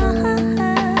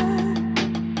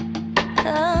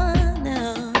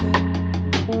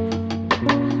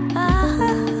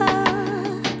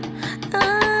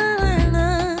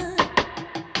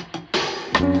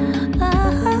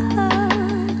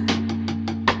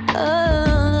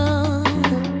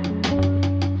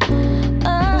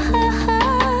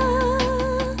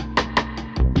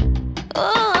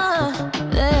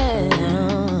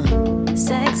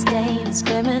 Sex games,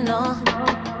 criminal.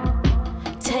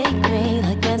 Take me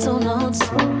like mental notes.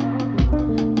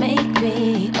 Make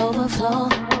me overflow.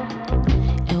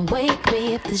 And wake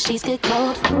me if the sheets get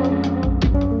cold.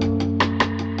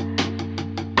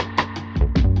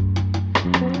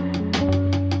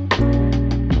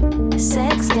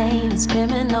 Sex games,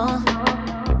 criminal.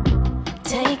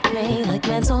 Take me like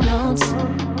mental notes.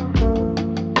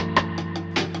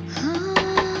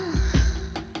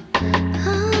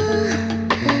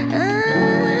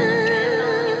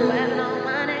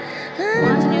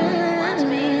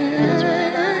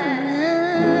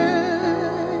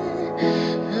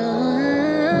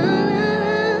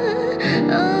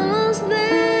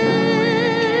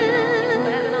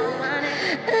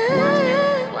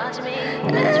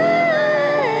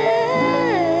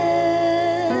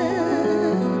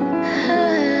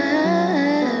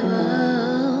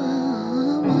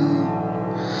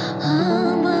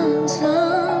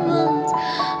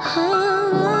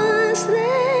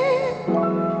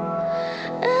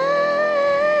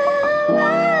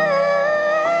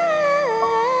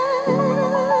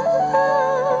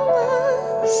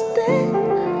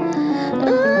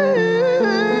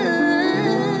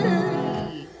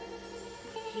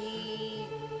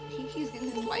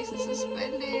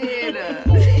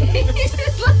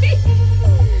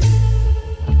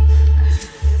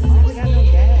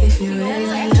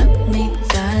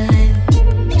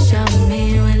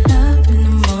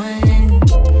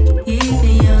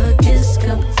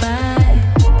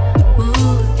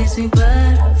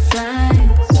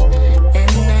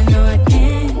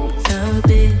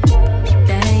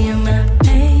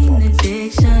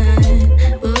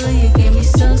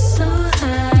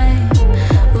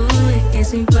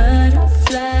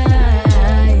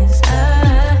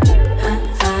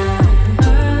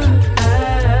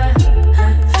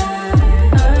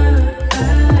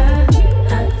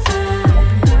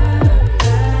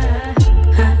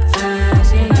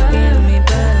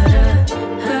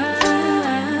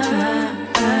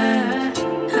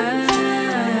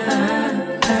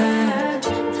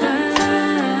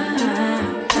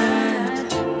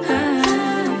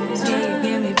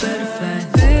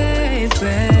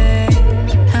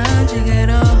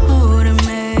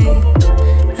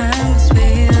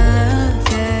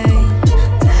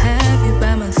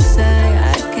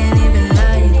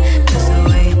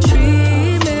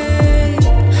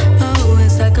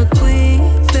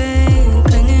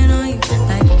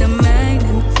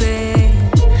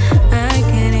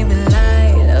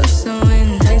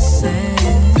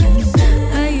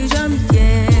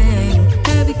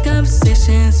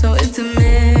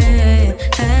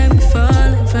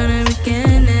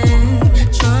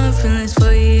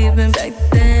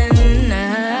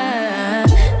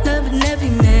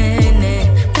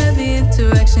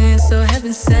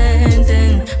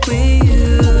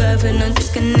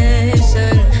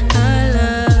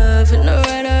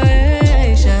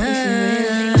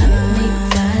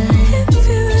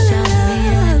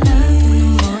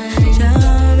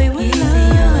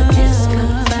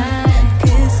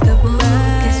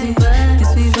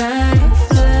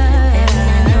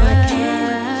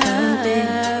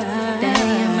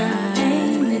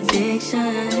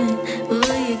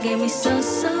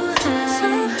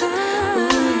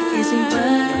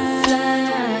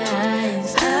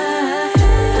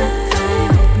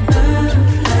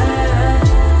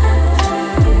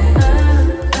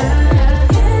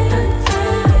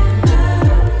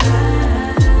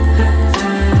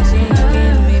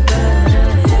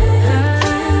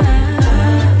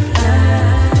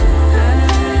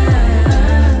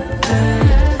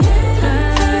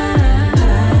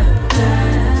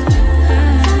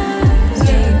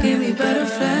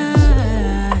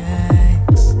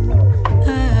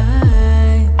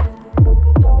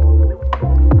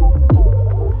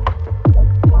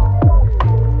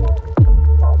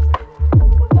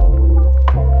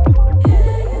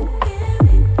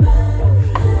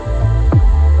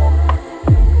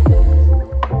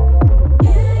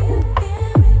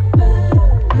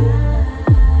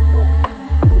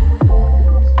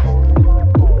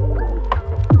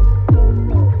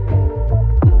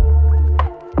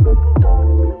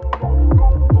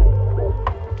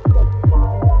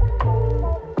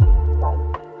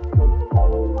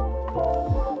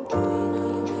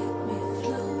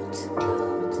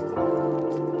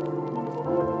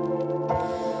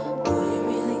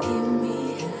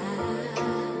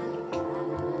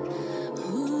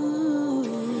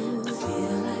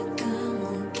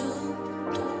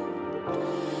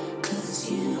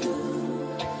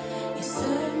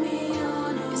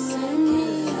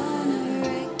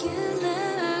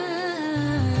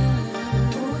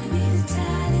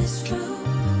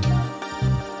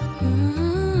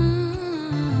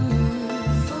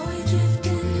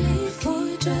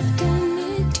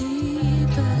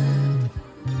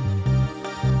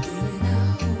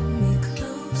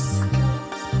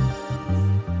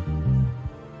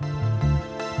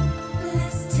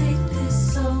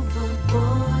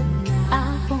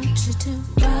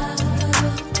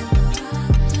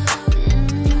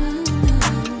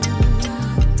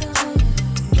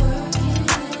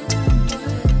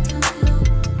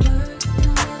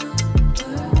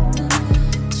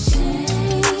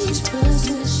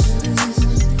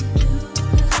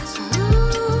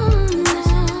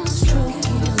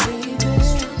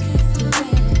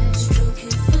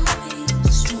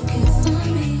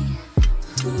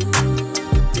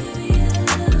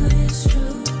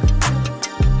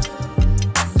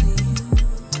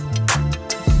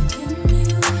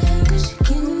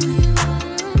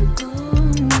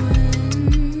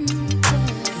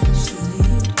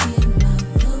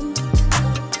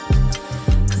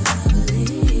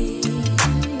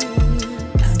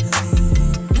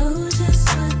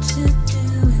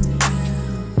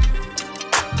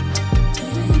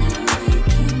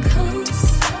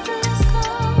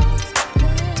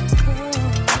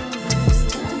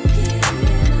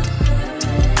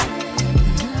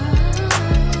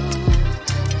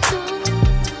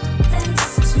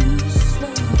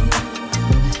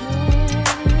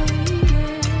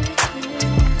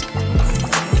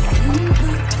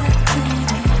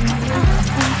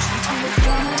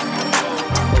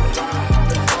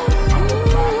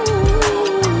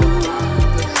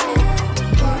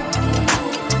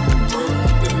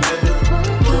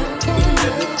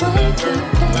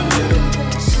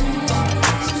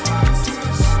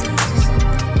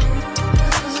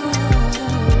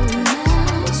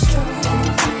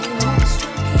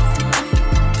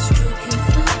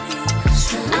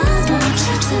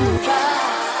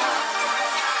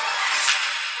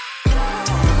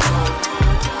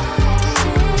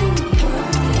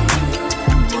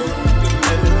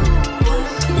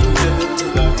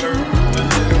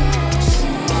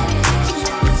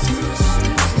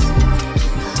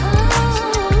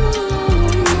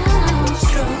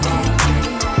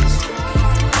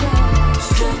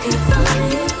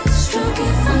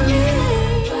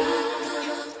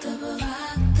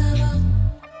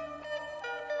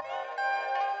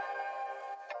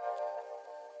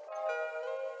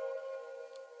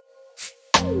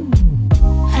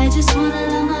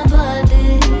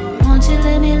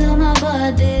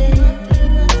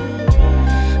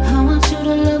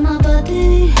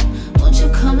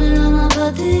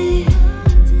 body.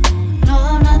 No,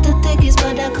 I'm not the thickest,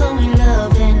 but I call me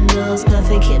love and those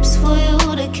perfect hips for you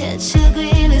to catch a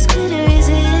grill is glitter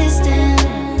resistant.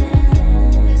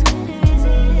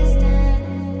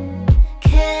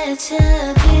 Catch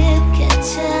a grip,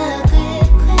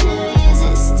 glitter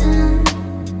resistant.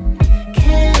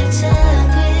 Catch a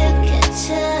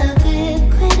grip,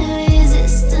 glitter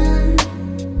resistant.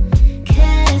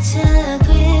 Catch a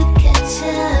grip,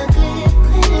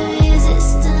 glitter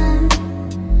resistant.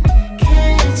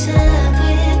 Catch a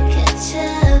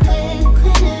grip,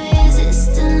 glitter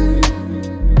resistant.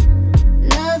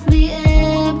 Love me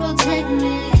and protect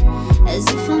me as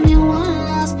if I'm your one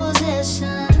lost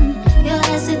possession. Your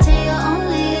hesitate, your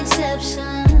only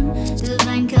exception.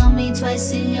 Divine count me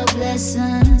twice in your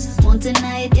blessings. One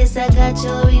tonight, yes, I got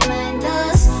your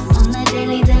reminders on the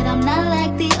daily that I'm not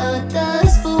like the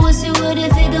others. But what's it worth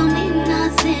if it don't mean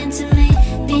nothing to me?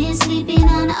 Being sleeping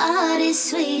on all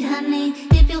this sweet honey.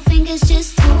 Dip your fingers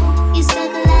just two, you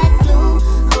stuck like glue.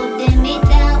 Holding me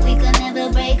down, we could never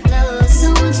break loose.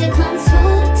 So won't you come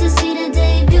through to see the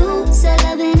debut? So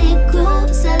loving it grew,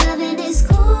 so loving it's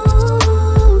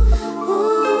cool.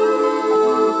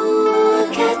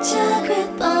 Ooh, catch a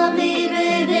grip on me,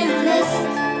 baby, let's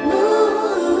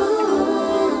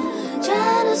move.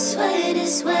 Try to sway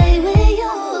this way with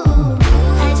you.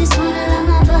 I just wanna love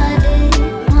my body.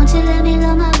 Won't you let me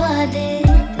love my body?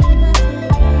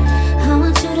 I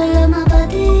want you to love my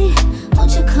body.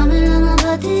 Won't you come and love my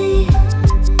body?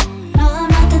 No, I'm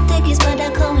not the thickest, but I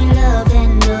call me love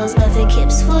and those perfect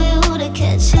hips for you to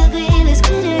catch a grill is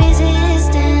glitter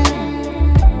resistant.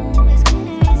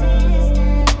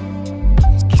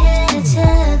 Catch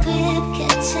a grip,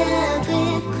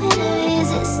 glitter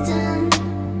resistant.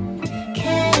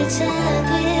 Catch a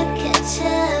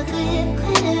grip,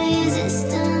 glitter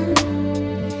resistant.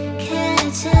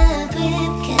 Catch a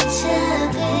grip,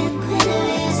 glitter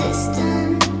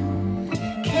resistant.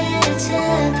 Catch a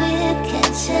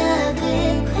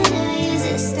grip, glitter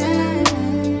resistant.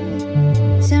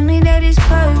 Tell me that it's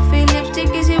perfect.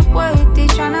 Lipstick, is it worth it?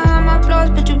 Tryna hide my flaws,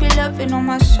 but you be loving on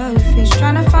my surface.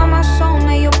 Tryna find my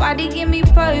soulmate, your body give me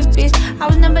purpose. I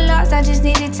was never lost, I just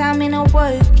needed time and a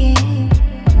working.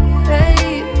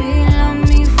 Baby, love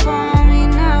me for me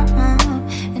now,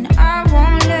 and I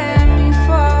won't let me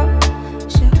fall.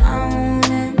 So I won't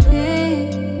let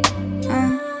me.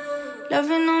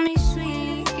 Loving on me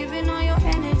sweet, giving all your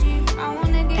energy. I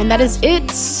wanna get. And that is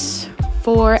it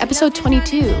for episode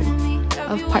 22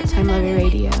 of Part-Time Lover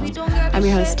Radio. I'm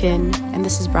your host, Tin, and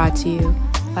this is brought to you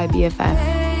by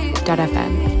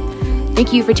BFF.FM.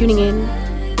 Thank you for tuning in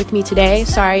with me today.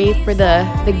 Sorry for the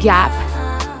gap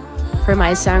for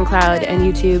my SoundCloud and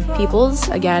YouTube peoples.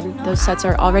 Again, those sets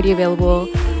are already available.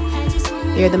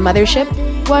 They're the Mothership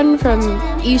one from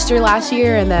Easter last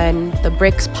year, and then the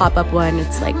Bricks pop-up one.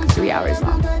 It's like 3 hours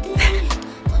long.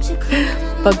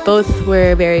 But both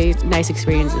were very nice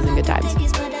experiences and good times.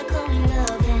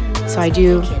 So I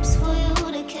do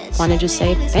want to just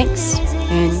say thanks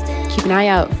and keep an eye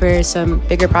out for some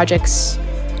bigger projects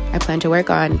I plan to work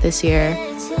on this year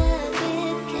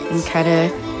and kind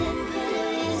of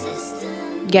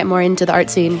get more into the art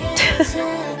scene.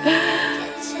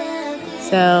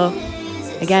 So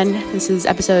again, this is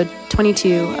episode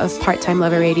 22 of Part-Time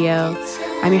Lover Radio.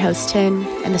 I'm your host, Tin,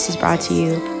 and this is brought to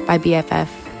you by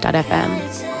BFF.FM.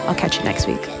 I'll catch you next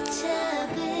week.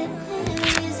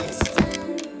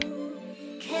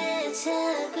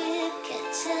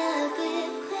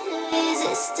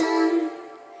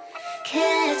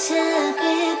 Catch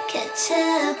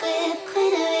a grip,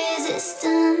 glitter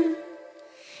resistant.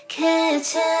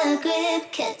 Catch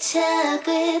a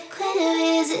grip, glitter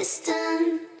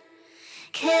resistant.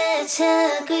 Catch a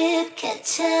grip,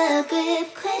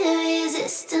 glitter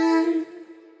resistant.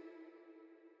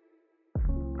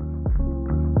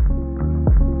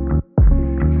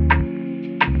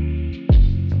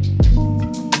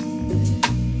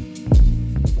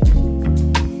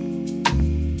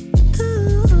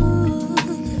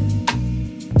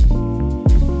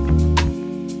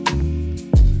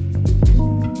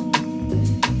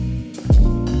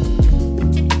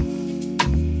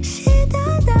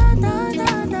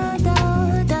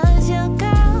 Does your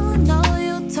girl know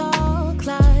you talk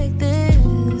like this?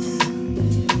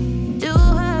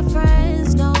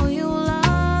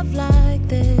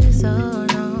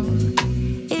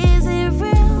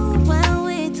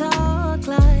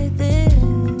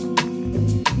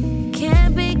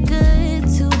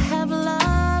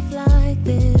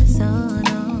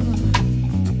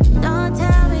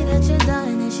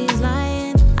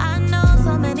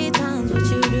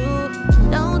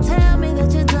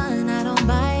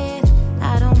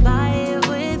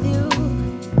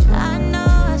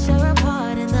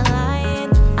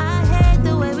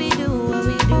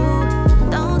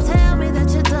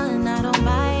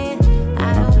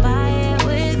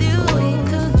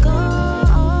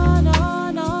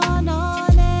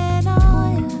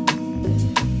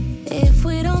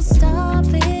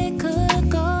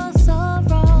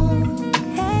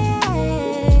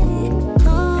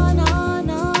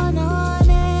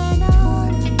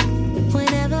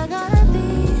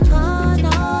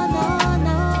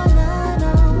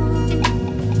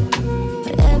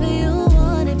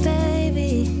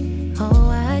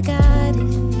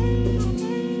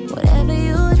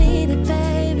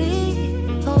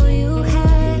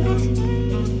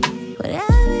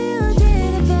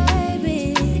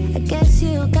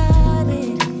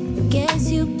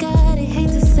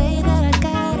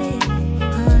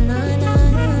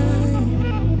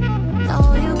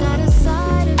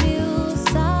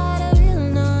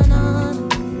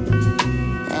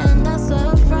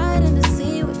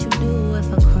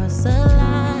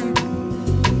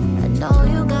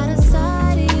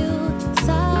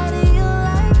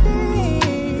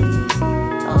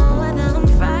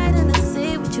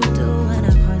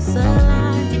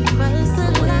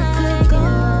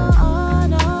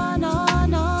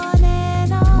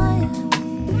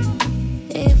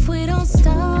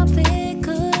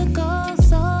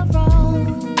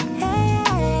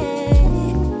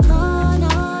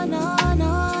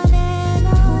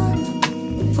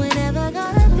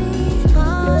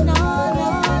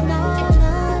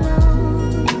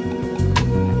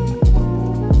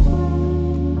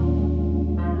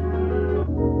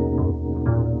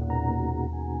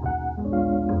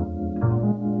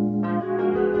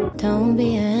 don't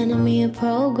be an enemy of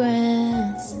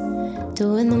progress.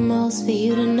 Doing the most for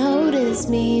you to notice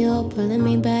me. You're pulling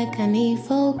me back, I need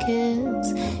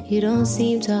focus. You don't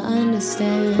seem to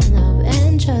understand. Love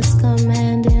and trust come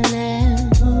hand in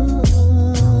hand.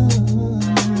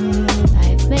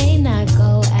 Life may not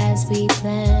go as we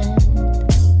planned.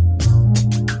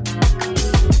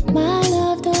 My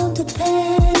love don't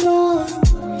depend on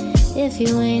if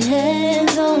you ain't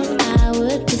hands-on. I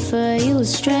would prefer you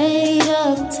was straight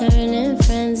up, turning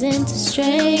friends into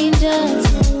strangers.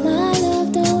 My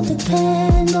love don't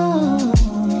depend on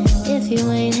if you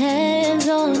ain't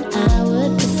hands-on. I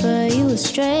would prefer you was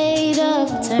straight up,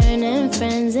 turning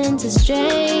friends into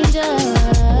strangers.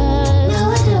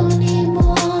 Now I don't need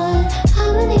more,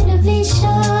 I'ma need to be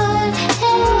sure.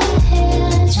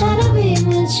 Hey, try to be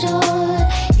mature.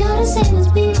 You're the same as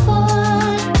before.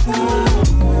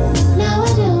 Now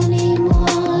I don't need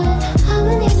more,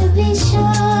 I'ma need to be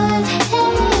sure.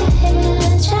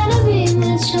 Hey, try to be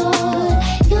mature.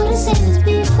 You're the same as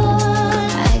before.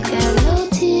 I got no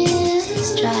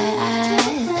tears, dry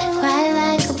eyes, cry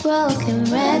like a broken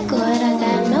record. I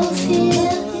got no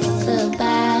fear,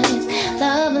 goodbyes,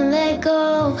 love and let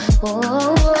go. Whoa.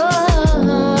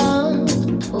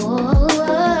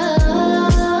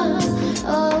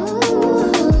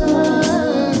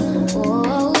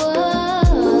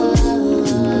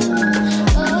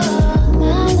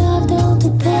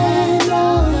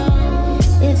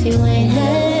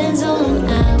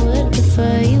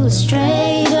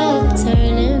 Straight up,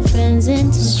 turning friends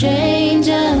into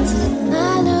strangers.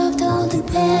 My love don't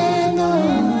depend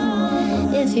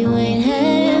on if you ain't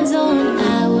hands-on.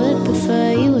 I would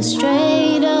prefer you were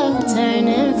straight up,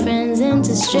 turning friends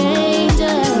into strangers.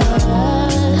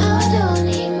 Now I don't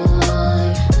need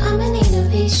more, I'ma need to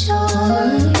be sure.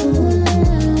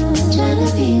 Try to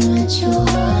be mature,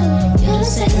 you're the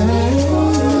same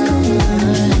before.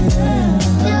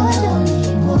 Now I don't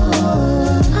need more,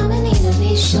 I'ma need to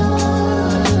be sure.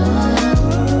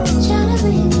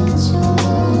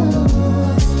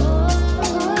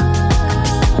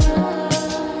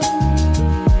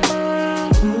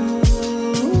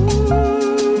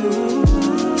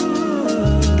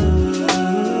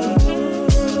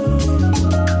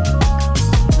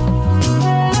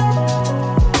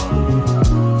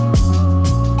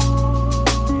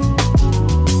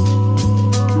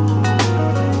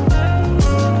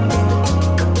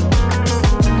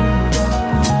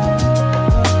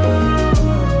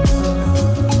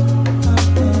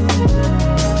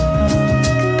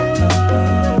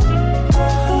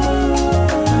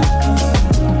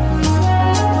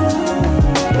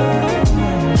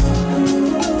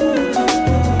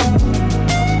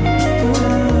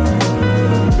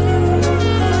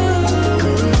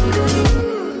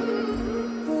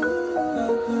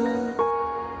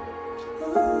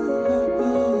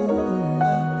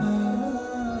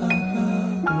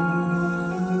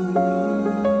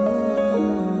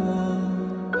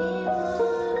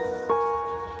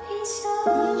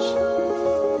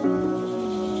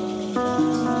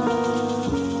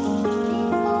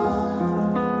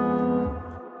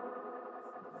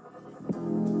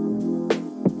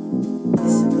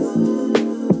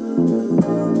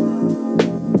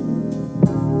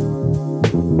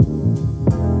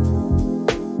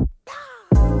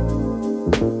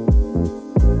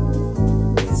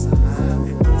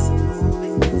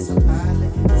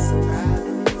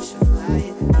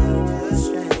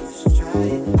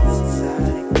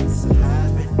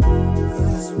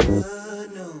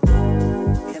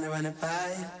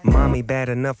 Bad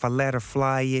enough, I let her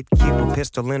fly it. Keep a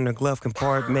pistol in her glove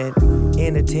compartment.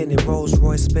 Independent Rolls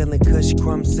Royce spilling cushy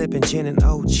crumb sipping gin and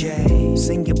OJ.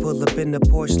 Sing you pull up in the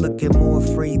Porsche looking more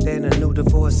free than a new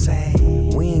divorcee.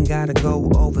 We ain't gotta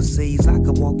go overseas. I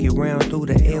can walk you around through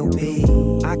the LP.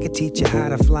 I can teach you how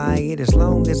to fly it as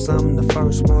long as I'm the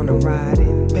first one to ride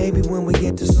it. Baby, when we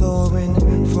get to soaring,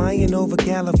 flying over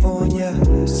California,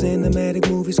 cinematic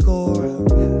movie score.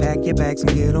 Pack your bags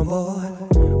and get on board.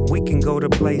 We can go to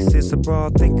places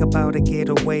abroad, think about a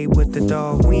getaway with the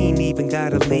dog. We ain't even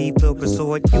gotta leave the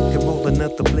resort. You can roll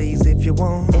another blaze if you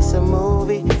want. It's a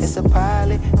movie, it's a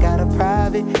pilot, got a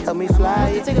private, help me fly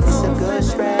it. It's a good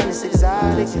strand, it's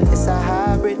exotic, it's a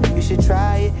hybrid, you should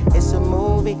try it. It's a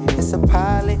movie, it's a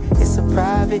pilot, it's a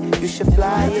private, you should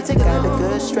fly it. Got a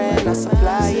good strand, I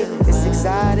supply it. It's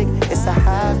exotic, it's a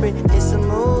hybrid, it's a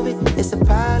movie, it's a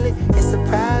pilot, it's a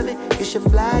private, you should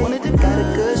fly it. Got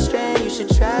a good strand, you should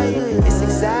try it. It's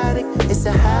exotic, it's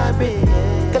a hybrid.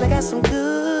 Girl, I got some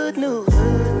good news.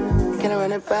 Can I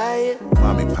run it by you?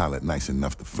 Mommy pilot nice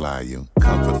enough to fly you.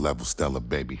 Comfort level stellar,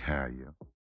 baby, hire you.